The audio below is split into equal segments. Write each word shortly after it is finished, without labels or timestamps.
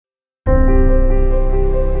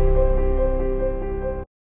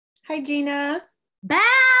Hi, Gina.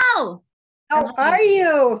 Belle! I'm How hugging are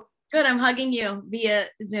you? Good. I'm hugging you via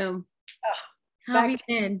Zoom. Oh, How have back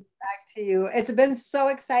you been? to you. It's been so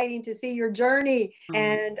exciting to see your journey, Um,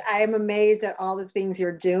 and I am amazed at all the things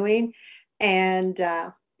you're doing, and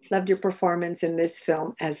loved your performance in this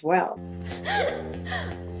film as well.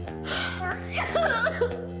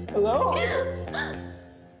 Hello?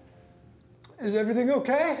 Is everything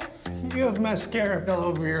okay? You have mascara all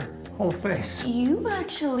over your whole face. You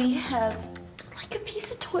actually have like a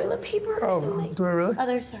piece of toilet paper or Oh, something. do I really?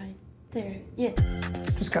 Other side. There. Yeah.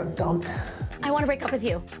 Just got dumped. I want to break up with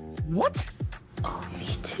you. What? Oh, me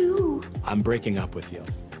too. I'm breaking up with you.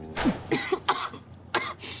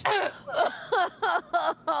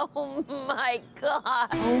 Oh my god.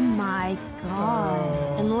 Oh my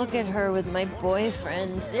god. And look at her with my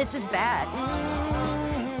boyfriend. This is bad.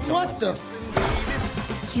 What the?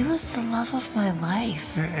 He was the love of my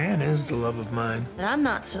life. Anne is the love of mine. And I'm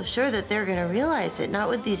not so sure that they're gonna realize it, not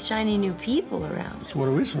with these shiny new people around. So what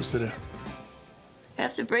are we supposed to do?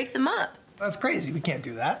 Have to break them up. That's crazy. We can't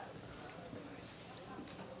do that.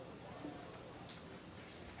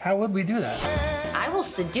 How would we do that? I will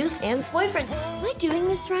seduce Anne's boyfriend. Am I doing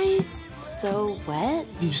this right? So wet.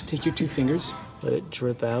 You just take your two fingers, let it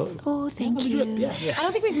drip out. Oh, thank you. Yeah. I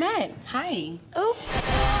don't think we've met. Hi. Oh.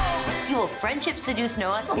 You will friendship seduce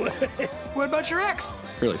Noah? What about your ex?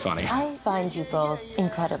 Really funny. I find you both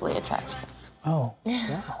incredibly attractive. Oh,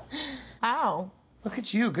 wow. Wow. Look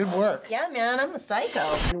at you. Good work. Yeah, man, I'm a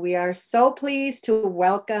psycho. And we are so pleased to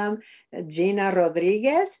welcome Gina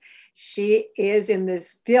Rodriguez. She is in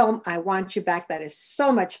this film, I Want You Back. That is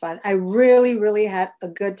so much fun. I really, really had a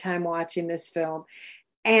good time watching this film.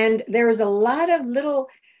 And there's a lot of little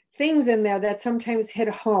things in there that sometimes hit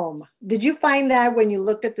home. Did you find that when you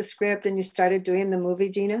looked at the script and you started doing the movie,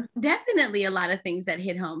 Gina? Definitely a lot of things that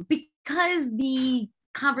hit home because the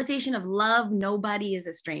conversation of love, nobody is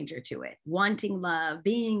a stranger to it. Wanting love,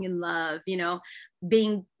 being in love,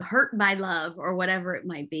 being hurt by love or whatever it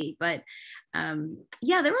might be. But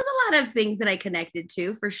yeah, there was a lot of things that I connected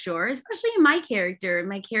to for sure, especially in my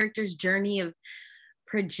character's journey of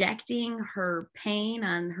projecting her pain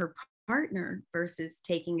on her partner versus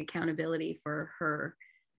taking accountability for her,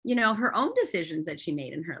 her own decisions that she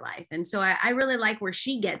made in her life. And so I really like where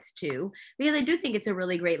she gets to, because I do think it's a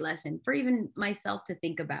really great lesson for even myself to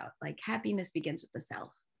think about, like happiness begins with the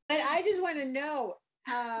self. And I just want to know,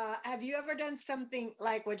 have you ever done something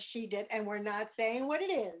like what she did? And we're not saying what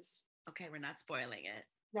it is. Okay, we're not spoiling it.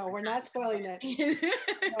 No, we're not spoiling it.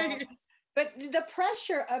 No. But the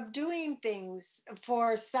pressure of doing things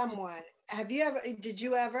for someone, did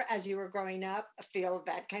you ever, as you were growing up, feel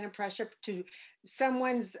that kind of pressure to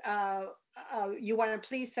someone's, you want to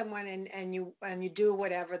please someone and you do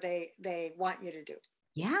whatever they want you to do?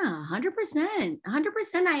 Yeah, 100%.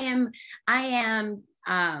 100%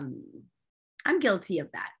 I'm guilty of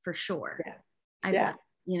that for sure. Yeah. I've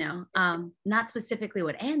done, not specifically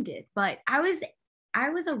what Anne did, but I was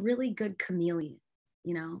a really good chameleon.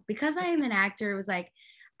 Because I am an actor, it was like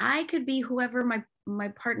I could be whoever my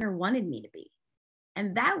partner wanted me to be.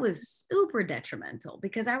 And that was super detrimental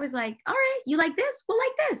because I was like, all right, you like this? We'll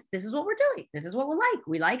like this. This is what we're doing. This is what we'll like.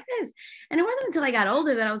 We like this. And it wasn't until I got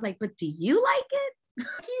older that I was like, but do you like it?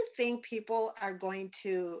 What do you think people are going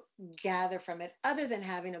to gather from it other than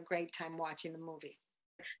having a great time watching the movie?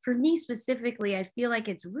 For me specifically, I feel like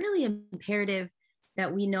it's really imperative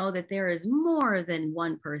that we know that there is more than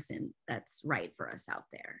one person that's right for us out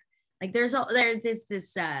there. Like there's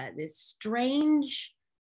this strange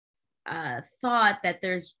thought that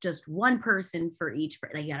there's just one person for each.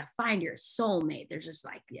 Like you gotta find your soulmate. There's just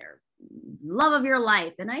like your love of your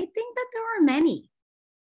life, and I think that there are many,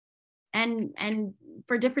 and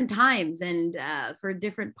for different times and for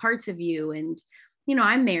different parts of you. And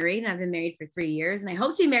I'm married, and I've been married for 3 years, and I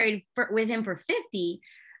hope to be married with him for 50.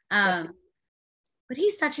 Yes. But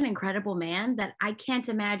he's such an incredible man that I can't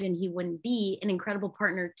imagine he wouldn't be an incredible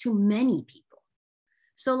partner to many people.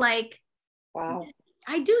 So wow.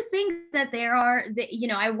 I do think that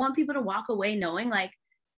I want people to walk away knowing like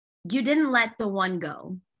you didn't let the one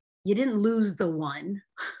go. You didn't lose the one,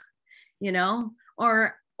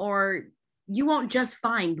 or you won't just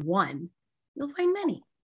find one. You'll find many.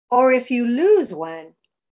 Or if you lose one,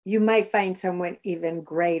 you might find someone even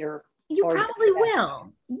greater. You probably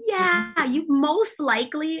will. Yeah, you most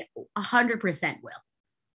likely 100% will.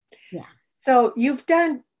 Yeah. So you've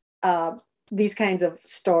done these kinds of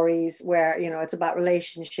stories where, it's about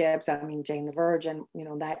relationships. I mean, Jane the Virgin,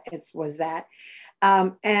 was that.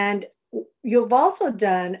 And you've also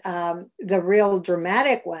done the real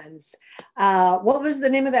dramatic ones. What was the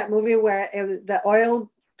name of that movie where it was the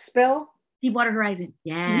oil spill? Deepwater Horizon.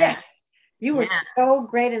 Yeah. Yes. You were so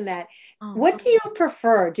great in that. What do you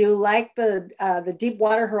prefer? Do you like the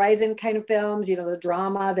Deepwater Horizon kind of films, you know, the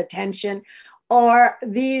drama, the tension, or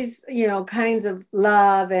these, you know, kinds of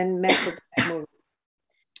love and message movies?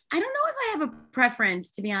 I don't know if I have a preference,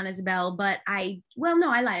 to be honest, Belle, but well,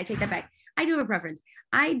 no, I lied. I take that back. I do have a preference.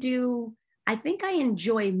 I think I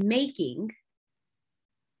enjoy making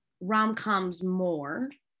rom-coms more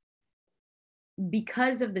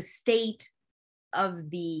because of the state of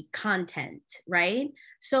the content, right?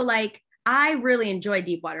 So like, I really enjoy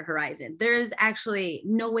Deepwater Horizon. There's actually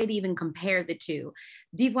no way to even compare the two.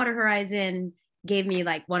 Deepwater Horizon gave me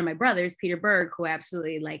like one of my brothers, Peter Berg, who I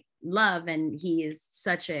absolutely like love, and he is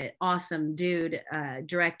such an awesome dude,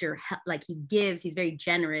 director. Like he's very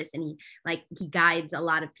generous, and he guides a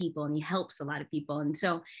lot of people and he helps a lot of people. And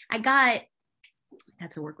so I got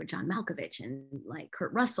to work with John Malkovich and like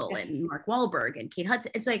Kurt Russell and Mark Wahlberg and Kate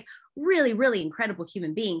Hudson. It's like really, really incredible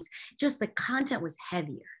human beings. Just the content was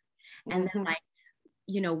heavier. And then like,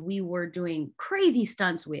 you know, we were doing crazy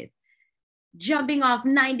stunts with jumping off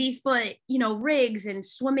 90-foot, you know, rigs and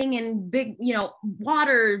swimming in big, you know,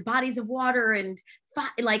 bodies of water, and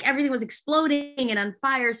like everything was exploding and on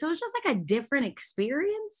fire. So it was just like a different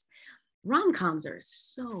experience. Rom-coms are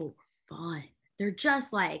so fun. They're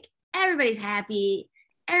just like, everybody's happy,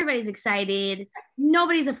 everybody's excited,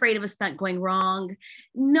 nobody's afraid of a stunt going wrong,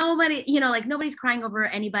 nobody, you know, like nobody's crying over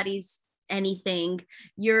anybody's anything.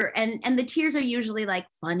 And the tears are usually like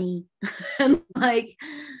funny and like,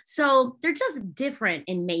 so they're just different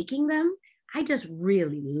in making them. I just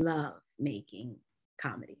really love making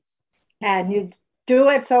comedies, and you do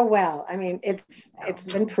it so well. I mean, it's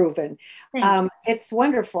been proven. It's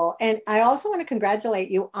wonderful. And I also want to congratulate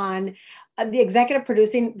you on the executive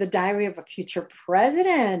producing The Diary of a Future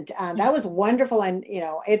President. That was wonderful. And, you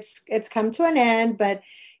know, it's come to an end, but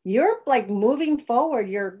you're like moving forward.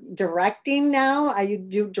 You're directing now.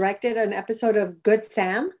 You directed an episode of Good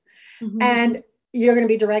Sam, and you're going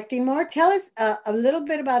to be directing more. Tell us a little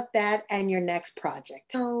bit about that and your next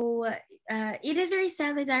project. So it is very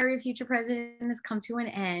sad that Diary of Future President has come to an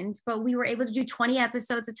end, but we were able to do 20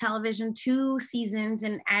 episodes of television, 2 seasons.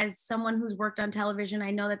 And as someone who's worked on television,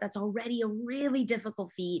 I know that that's already a really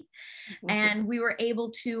difficult feat. And we were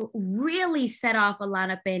able to really set off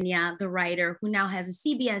Alana Peña, the writer, who now has a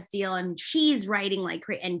CBS deal, and she's writing like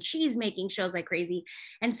crazy, and she's making shows like crazy.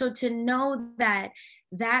 And so to know that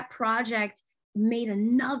that project made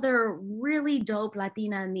another really dope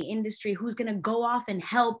Latina in the industry who's going to go off and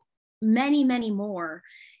help many, many more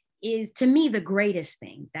is, to me, the greatest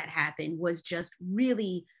thing that happened. Was just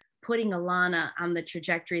really putting Alana on the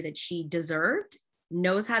trajectory that she deserved,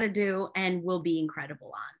 knows how to do, and will be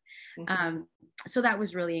incredible on. So that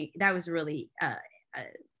was really a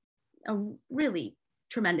really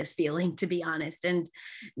tremendous feeling, to be honest. And,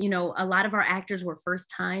 you know, a lot of our actors were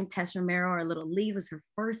first time. Tess Romero, our little lead, was her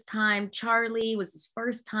first time. Charlie was his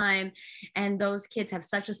first time. And those kids have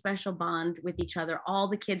such a special bond with each other. All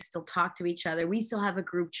the kids still talk to each other. We still have a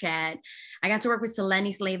group chat. I got to work with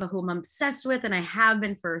Selene Sleva, whom I'm obsessed with, and I have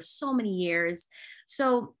been for so many years.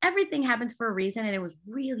 So everything happens for a reason, and it was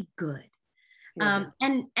really good. And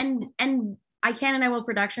I Can and I Will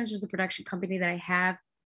Productions, which is the production company that I have,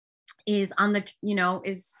 is on the, you know,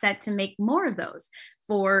 is set to make more of those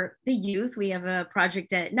for the youth. We have a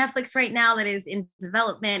project at Netflix right now that is in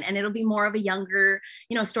development, and it'll be more of a younger,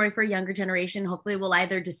 you know, story for a younger generation. Hopefully we'll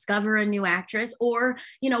either discover a new actress, or,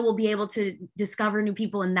 you know, we'll be able to discover new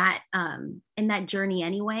people in that journey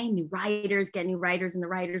anyway, new writers, get new writers in the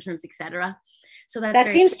writers' rooms, etc. So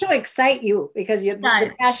that seems to excite you because you have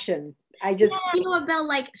the passion. You know what, Belle,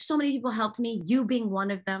 like so many people helped me, you being one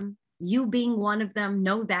of them,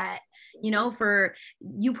 know that, you know, for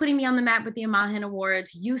you putting me on the map with the Imagen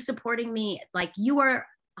Awards, you supporting me, like you are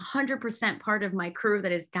 100% part of my crew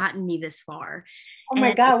that has gotten me this far. Oh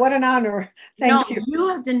my God, what an honor. Thank you. You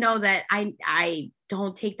have to know that I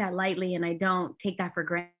don't take that lightly, and I don't take that for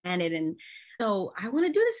granted. And so I want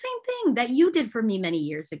to do the same thing that you did for me many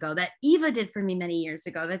years ago, that Eva did for me many years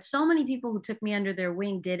ago, that so many people who took me under their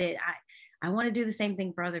wing did it. I want to do the same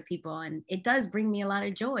thing for other people. And it does bring me a lot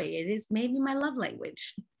of joy. It is maybe my love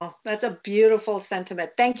language. Oh, that's a beautiful sentiment.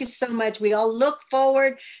 Thank you so much. We all look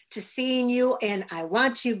forward to seeing you in I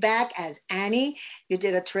Want You Back as Annie. You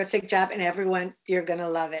did a terrific job, and everyone, you're going to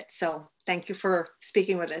love it. So thank you for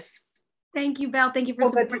speaking with us. Thank you, Belle. Thank you for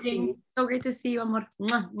supporting. So great to see you, amor.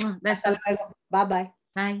 Bye-bye.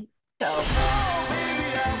 Bye.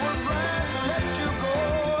 Bye.